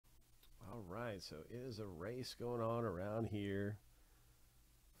right, so it is a race going on around here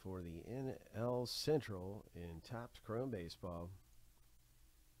for the NL Central in Topps Chrome Baseball.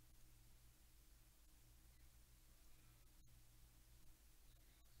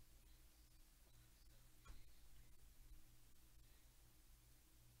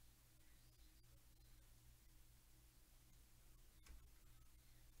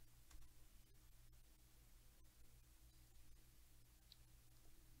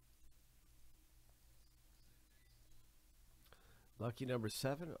 Lucky number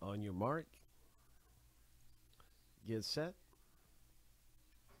 7, on your mark, get set,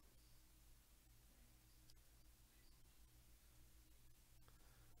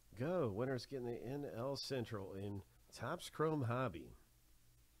 go. Winner's getting the NL Central in Topps Chrome Hobby.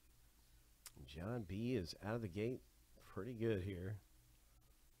 John B is out of the gate pretty good here.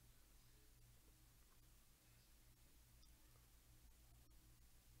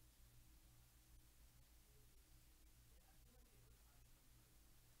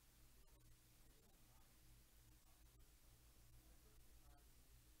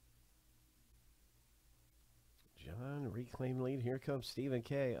 John reclaim lead. Here comes Stephen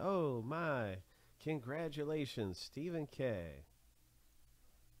K. Oh my, congratulations, Stephen K.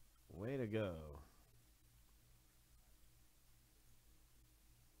 Way to go.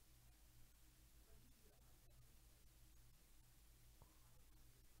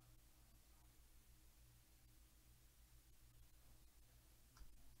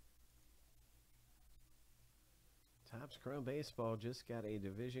 Topps Chrome Baseball just got a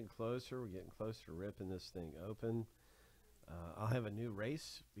division closer. We're getting closer to ripping this thing open. I'll have a new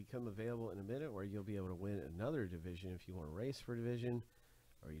race become available in a minute where you'll be able to win another division if you want to race for division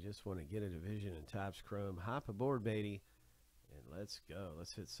or you just want to get a division in Topps Chrome. Hop aboard, baby, and let's go.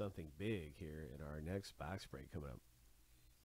 Let's hit something big here in our next box break coming up.